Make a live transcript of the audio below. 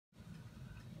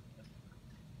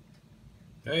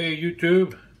Hey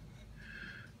YouTube,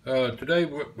 today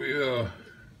we're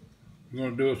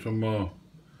going to do some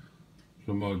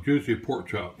juicy pork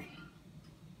chops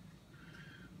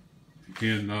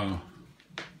in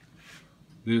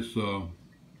this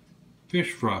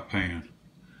fish fry pan,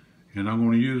 and I'm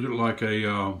going to use it like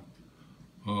a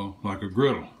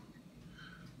griddle.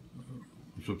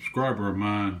 A subscriber of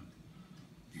mine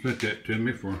sent that to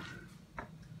me for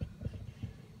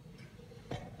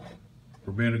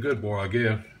being a good boy, I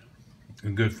guess,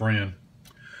 and good friend.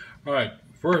 All right,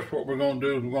 first what we're going to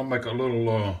do is we're going to make a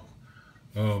little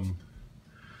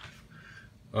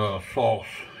sauce,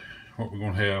 what we're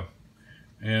going to have.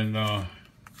 And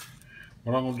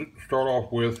what I'm going to start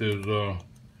off with is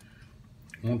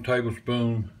 1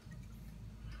 tablespoon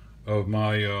of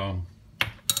my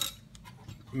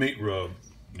meat rub.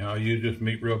 Now I use this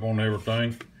meat rub on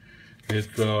everything.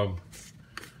 It's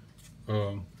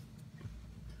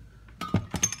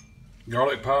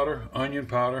garlic powder, onion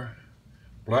powder,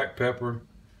 black pepper,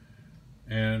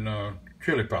 and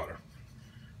chili powder.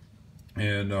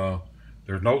 And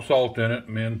there's no salt in it.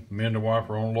 Me and the wife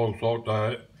are on a low salt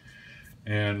diet,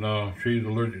 and she's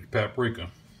allergic to paprika,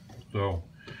 so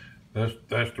that's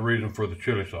the reason for the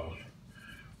chili sauce.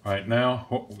 All right, now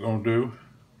what we're going to do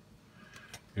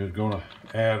is going to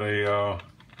add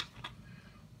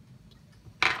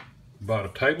about a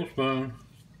tablespoon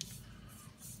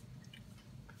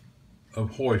of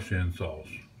hoisin sauce.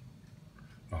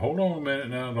 Now, hold on a minute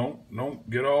now. Don't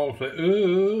get all say,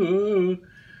 ooh.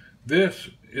 This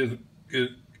is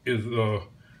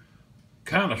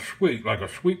kind of sweet, like a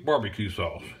sweet barbecue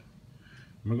sauce.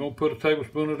 I'm gonna put a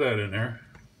tablespoon of that in there.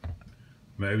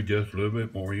 Maybe just a little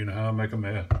bit more. You know how I make a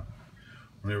mess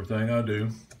on everything I do.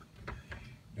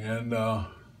 And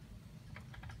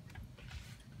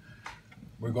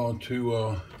we're going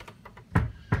to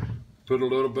put a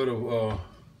little bit of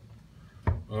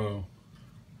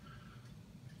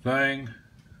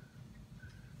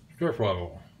stir fry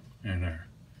oil in there.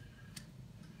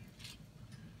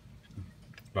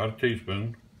 About a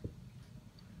teaspoon.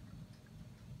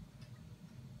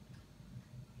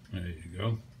 There you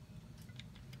go.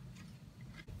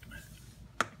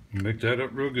 Mix that up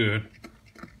real good.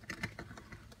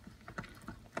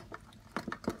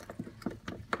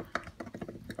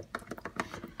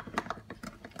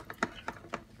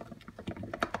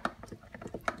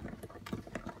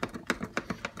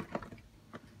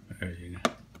 There you go.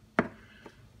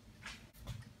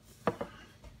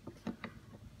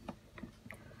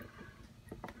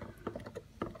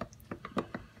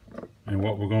 And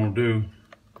what we're going to do,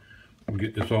 to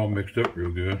get this all mixed up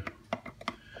real good,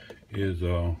 is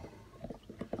we're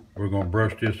going to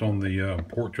brush this on the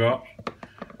pork chops,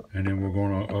 and then we're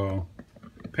going to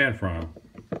pan fry them.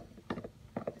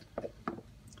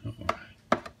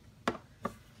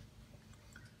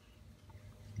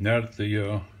 Now that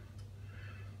the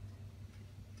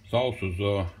sauce is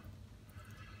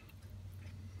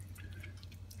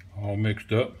all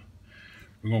mixed up,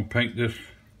 we're going to paint this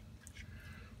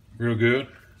real good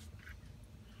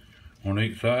on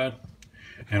each side.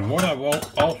 And what I've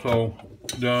also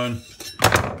done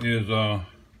is,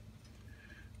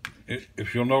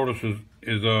 if you'll notice,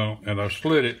 and I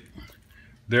slid it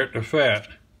there at the fat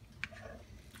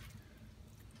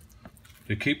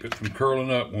to keep it from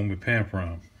curling up when we pan fry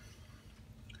them.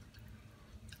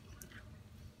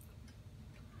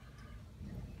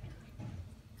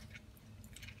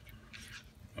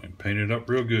 And paint it up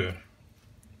real good.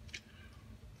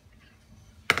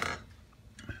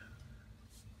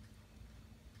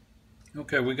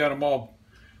 Okay, we got them all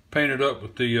painted up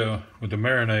with the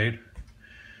marinade.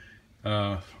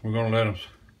 We're gonna let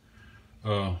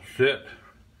them sit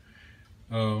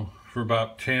for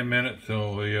about 10 minutes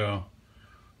till the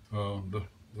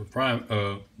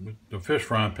fish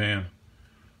frying pan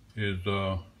it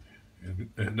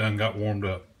done got warmed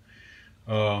up.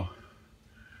 I'm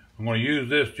gonna use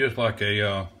this just like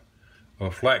a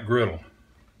flat griddle.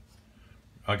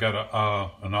 I got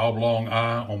an oblong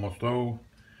eye on my stove.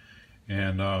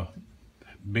 And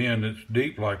being it's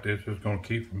deep like this, it's going to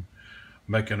keep from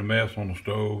making a mess on the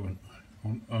stove.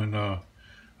 And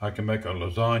I can make a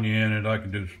lasagna in it. I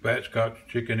can do spatchcock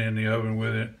chicken in the oven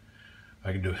with it.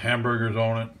 I can do hamburgers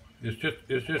on it.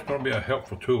 It's just going to be a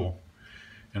helpful tool.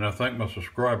 And I thank my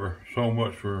subscriber so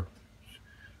much for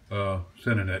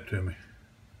sending that to me.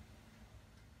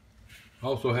 I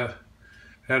also had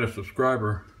a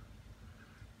subscriber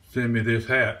send me this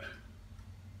hat.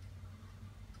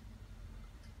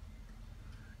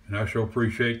 And I sure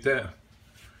appreciate that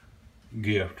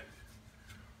gift.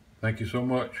 Thank you so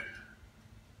much.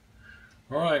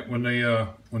 All right, when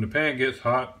the pan gets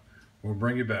hot, we'll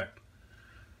bring you back.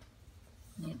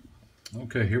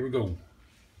 Okay, here we go.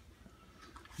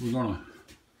 We're gonna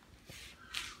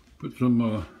put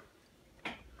some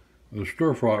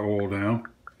stir-fry oil down.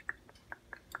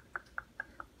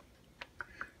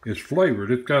 It's flavored.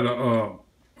 It's got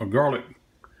a garlic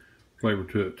flavor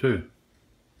to it too.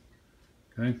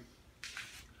 Okay.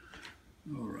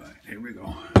 All right, here we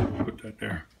go. Put that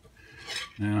there.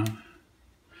 Now,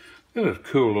 this is a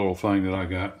cool little thing that I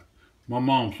got. My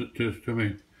mom sent this to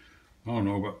me, I don't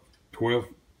know, about 12,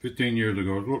 15 years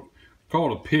ago. It's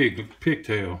called a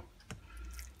pigtail. At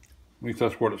least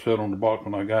that's what it said on the box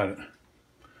when I got it.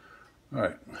 All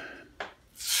right.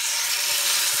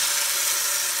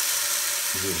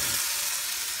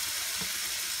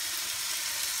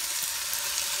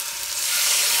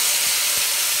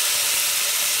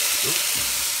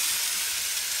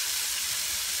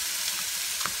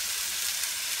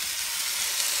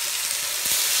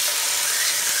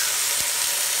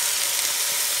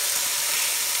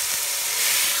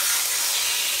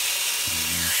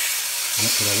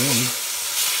 That's what I wanted.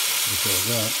 That's what I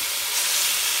got.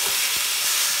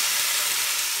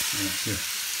 Yeah.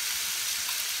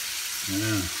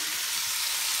 Yeah.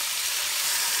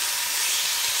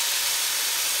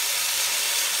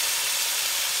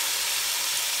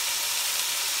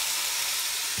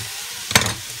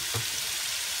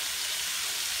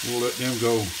 We'll let them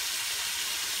go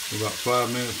for about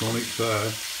 5 minutes on each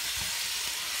side.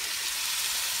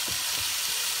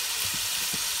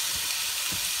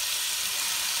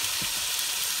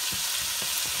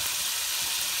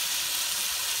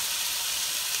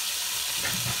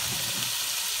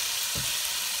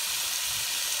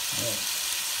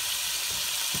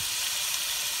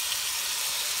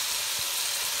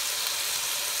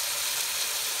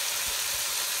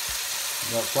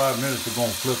 About 5 minutes, we're going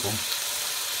to flip them.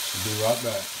 We'll be right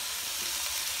back.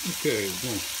 Okay, we're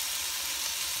going to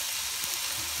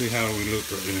see how we look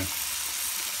right now.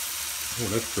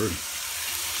 Oh, that's pretty.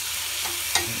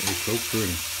 That is so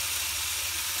pretty.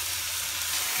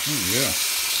 Oh, yeah.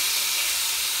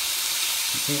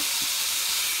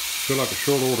 Feel like a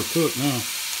short order cook now.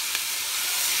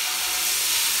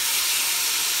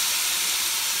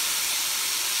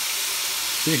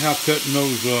 See how cutting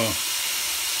those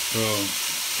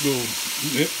little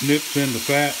nips in the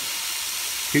fat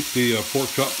keep the pork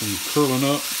chop from curling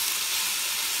up.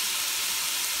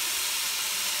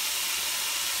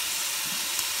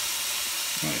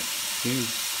 All right,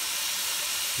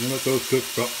 then let those cook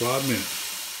for about 5 minutes.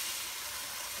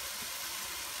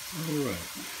 All right,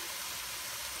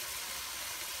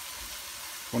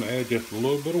 I'm going to add just a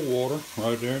little bit of water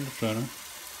right there in the center,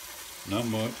 not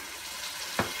much.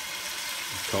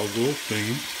 It's called a little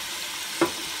steam.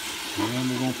 And then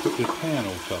we're going to put this pan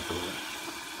on top of it.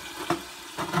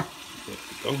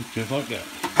 Oh, just like that.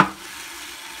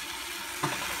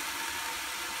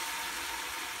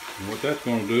 And what that's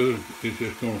going to do is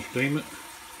just going to steam it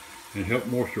and help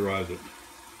moisturize it.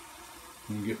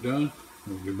 When we get done,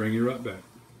 we'll bring you right back.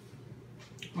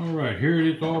 Alright, here it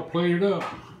is all plated up.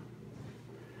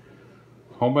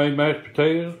 Homemade mashed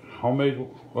potatoes, homemade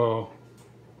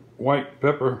white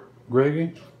pepper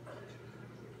gravy,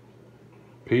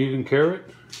 peas and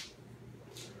carrots,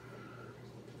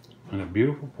 and a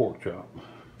beautiful pork chop.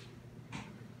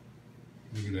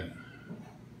 Look at that.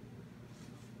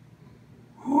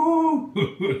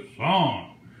 Whoo!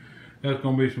 Song! That's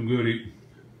gonna be some good eating.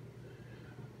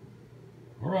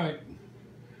 Alright.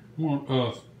 I want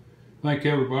to thank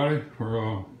everybody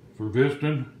for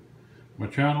visiting my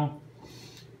channel.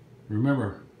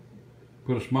 Remember,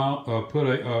 put a smile,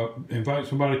 invite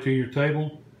somebody to your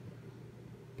table.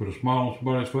 Put a smile on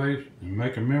somebody's face and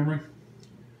make a memory.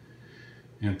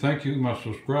 And thank you, my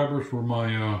subscribers, for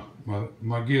my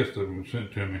my gifts that were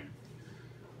sent to me.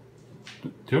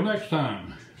 Till next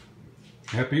time,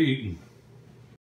 happy eating.